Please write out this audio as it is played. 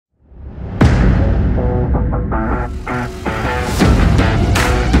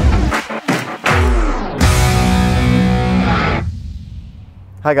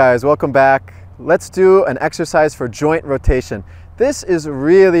Hi guys, welcome back. Let's do an exercise for joint rotation. This is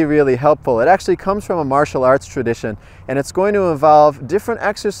really helpful. It actually comes from a martial arts tradition, and it's going to involve different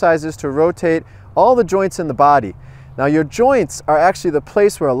exercises to rotate all the joints in the body. Now your joints are actually the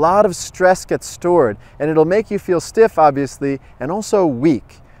place where a lot of stress gets stored, and it'll make you feel stiff obviously and also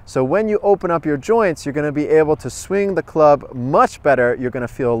weak. So when you open up your joints, you're going to be able to swing the club much better. You're going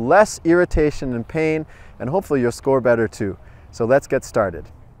to feel less irritation and pain, and hopefully you'll score better too. So let's get started.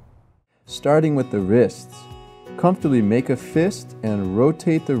 Starting with the wrists. Comfortably make a fist and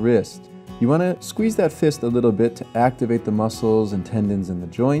rotate the wrist. You want to squeeze that fist a little bit to activate the muscles and tendons in the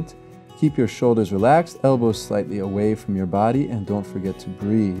joint. Keep your shoulders relaxed, elbows slightly away from your body, and don't forget to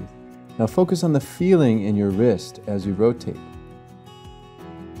breathe. Now focus on the feeling in your wrist as you rotate.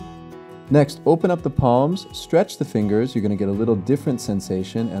 Next, open up the palms, stretch the fingers. You're going to get a little different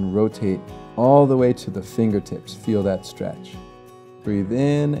sensation and rotate all the way to the fingertips. Feel that stretch. Breathe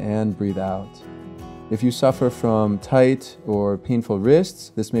in and breathe out. If you suffer from tight or painful wrists,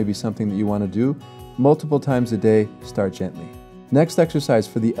 this may be something that you want to do multiple times a day. Start gently. Next exercise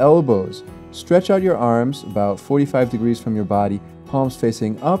for the elbows. Stretch out your arms about 45 degrees from your body, palms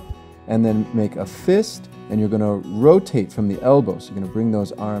facing up, and then make a fist, and you're going to rotate from the elbows. You're going to bring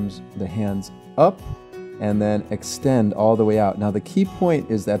those arms, the hands up, and then extend all the way out. Now the key point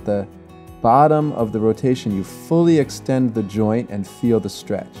is that the bottom of the rotation, you fully extend the joint and feel the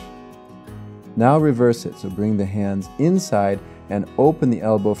stretch. Now reverse it, so bring the hands inside and open the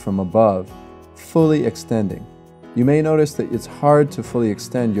elbow from above, fully extending. You may notice that it's hard to fully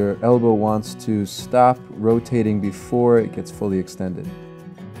extend. Your elbow wants to stop rotating before it gets fully extended.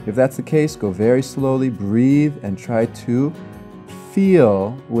 If that's the case, go very slowly, breathe, and try to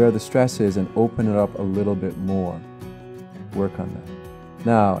feel where the stress is and open it up a little bit more. Work on that.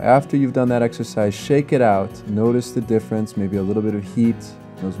 Now, after you've done that exercise, shake it out. Notice the difference, maybe a little bit of heat.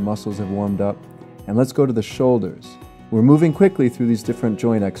 Those muscles have warmed up. And let's go to the shoulders. We're moving quickly through these different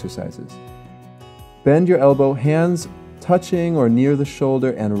joint exercises. Bend your elbow, hands touching or near the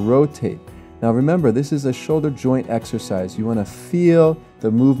shoulder, and rotate. Now remember, this is a shoulder joint exercise. You want to feel the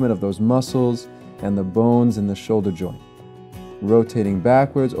movement of those muscles and the bones in the shoulder joint. Rotating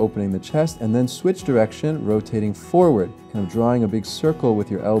backwards, opening the chest, and then switch direction, rotating forward, kind of drawing a big circle with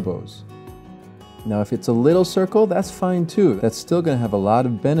your elbows. Now if it's a little circle, that's fine too. That's still going to have a lot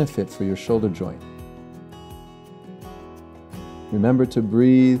of benefit for your shoulder joint. Remember to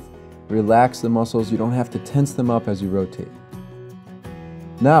breathe, relax the muscles. You don't have to tense them up as you rotate.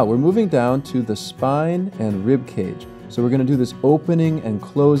 Now we're moving down to the spine and rib cage. So we're going to do this opening and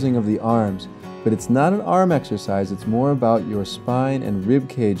closing of the arms, but it's not an arm exercise. It's more about your spine and rib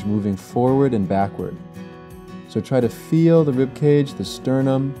cage moving forward and backward. So try to feel the rib cage, the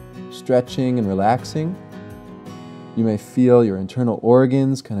sternum, stretching and relaxing. You may feel your internal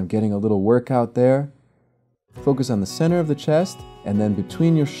organs kind of getting a little workout there. Focus on the center of the chest, and then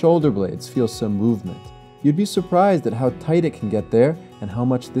between your shoulder blades, feel some movement. You'd be surprised at how tight it can get there and how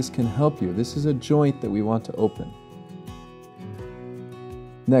much this can help you. This is a joint that we want to open.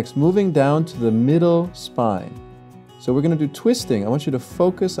 Next, moving down to the middle spine. So we're going to do twisting. I want you to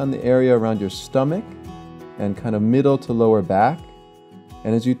focus on the area around your stomach and kind of middle to lower back.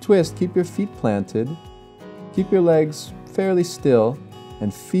 And as you twist, keep your feet planted, keep your legs fairly still,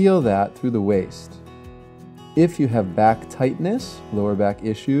 and feel that through the waist. If you have back tightness, lower back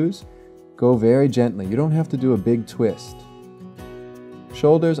issues, go very gently. You don't have to do a big twist.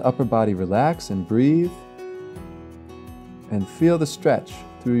 Shoulders, upper body relax and breathe, and feel the stretch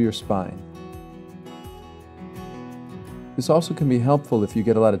through your spine. This also can be helpful if you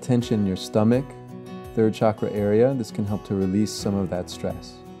get a lot of tension in your stomach, third chakra area. This can help to release some of that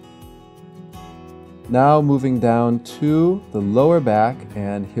stress. Now moving down to the lower back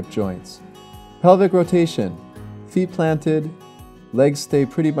and hip joints. Pelvic rotation. Feet planted, legs stay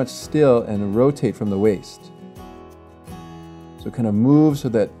pretty much still and rotate from the waist. So kind of move so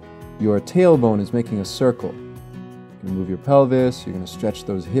that your tailbone is making a circle. You can move your pelvis, you're going to stretch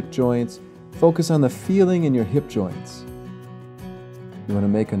those hip joints. Focus on the feeling in your hip joints. You want to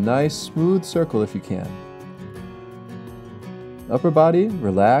make a nice smooth circle if you can. Upper body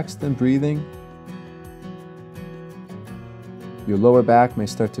relaxed and breathing. Your lower back may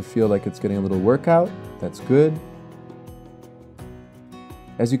start to feel like it's getting a little workout. That's good.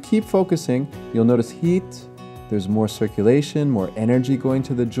 As you keep focusing, you'll notice heat. There's more circulation, more energy going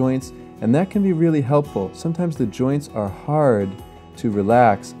to the joints, and that can be really helpful. Sometimes the joints are hard to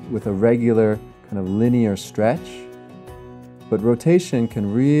relax with a regular kind of linear stretch, but rotation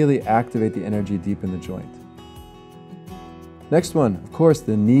can really activate the energy deep in the joint. Next one, of course,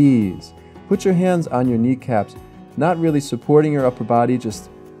 the knees. Put your hands on your kneecaps. Not really supporting your upper body, just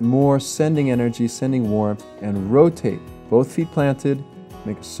more sending energy, sending warmth, and rotate. Both feet planted,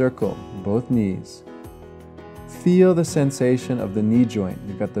 make a circle, both knees. Feel the sensation of the knee joint.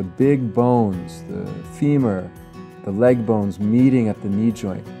 You've got the big bones, the femur, the leg bones meeting at the knee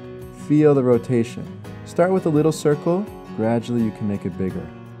joint. Feel the rotation. Start with a little circle, gradually you can make it bigger.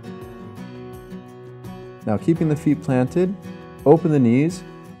 Now keeping the feet planted, open the knees,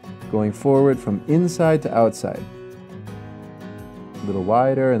 going forward from inside to outside. A little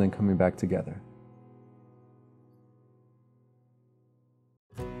wider and then coming back together.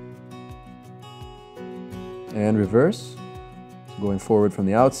 And reverse. So going forward from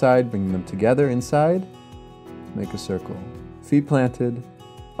the outside, bringing them together inside. Make a circle. Feet planted,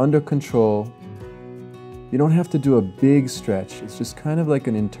 under control. You don't have to do a big stretch. It's just kind of like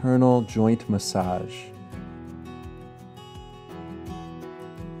an internal joint massage.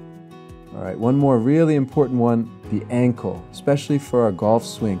 All right, one more really important one, the ankle, especially for our golf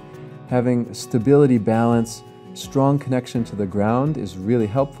swing. Having stability, balance, strong connection to the ground is really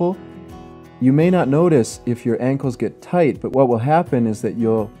helpful. You may not notice if your ankles get tight, but what will happen is that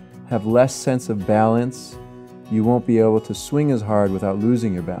you'll have less sense of balance. You won't be able to swing as hard without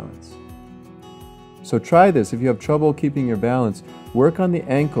losing your balance. So try this. If you have trouble keeping your balance, work on the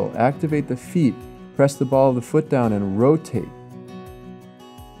ankle, activate the feet, press the ball of the foot down and rotate.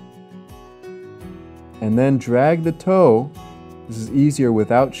 And then drag the toe, this is easier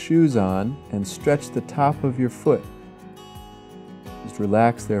without shoes on, and stretch the top of your foot. Just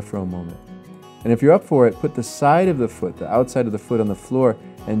relax there for a moment. And if you're up for it, put the side of the foot, the outside of the foot on the floor,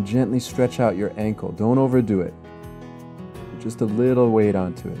 and gently stretch out your ankle. Don't overdo it. Just a little weight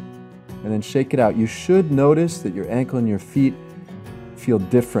onto it. And then shake it out. You should notice that your ankle and your feet feel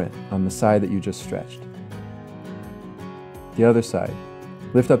different on the side that you just stretched. The other side.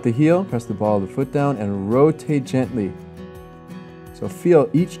 Lift up the heel, press the ball of the foot down, and rotate gently. So feel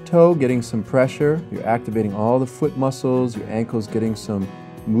each toe getting some pressure. You're activating all the foot muscles, your ankle's getting some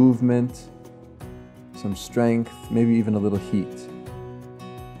movement, some strength, maybe even a little heat.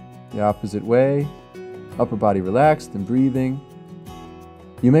 The opposite way, upper body relaxed and breathing.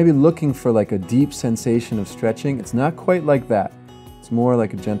 You may be looking for like a deep sensation of stretching. It's not quite like that. It's more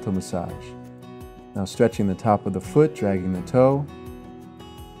like a gentle massage. Now stretching the top of the foot, dragging the toe.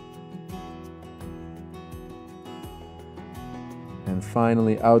 And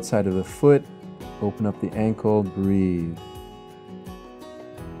finally, outside of the foot, open up the ankle, breathe.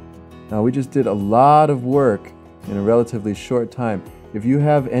 Now we just did a lot of work in a relatively short time. If you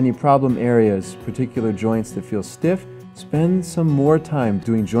have any problem areas, particular joints that feel stiff, spend some more time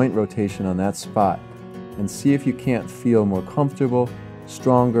doing joint rotation on that spot and see if you can't feel more comfortable,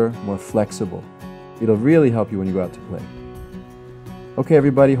 stronger, more flexible. It'll really help you when you go out to play. Okay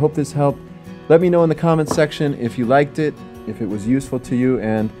everybody, hope this helped. Let me know in the comments section if you liked it, if it was useful to you,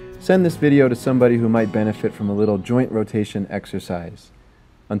 and send this video to somebody who might benefit from a little joint rotation exercise.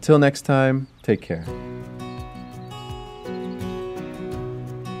 Until next time, take care.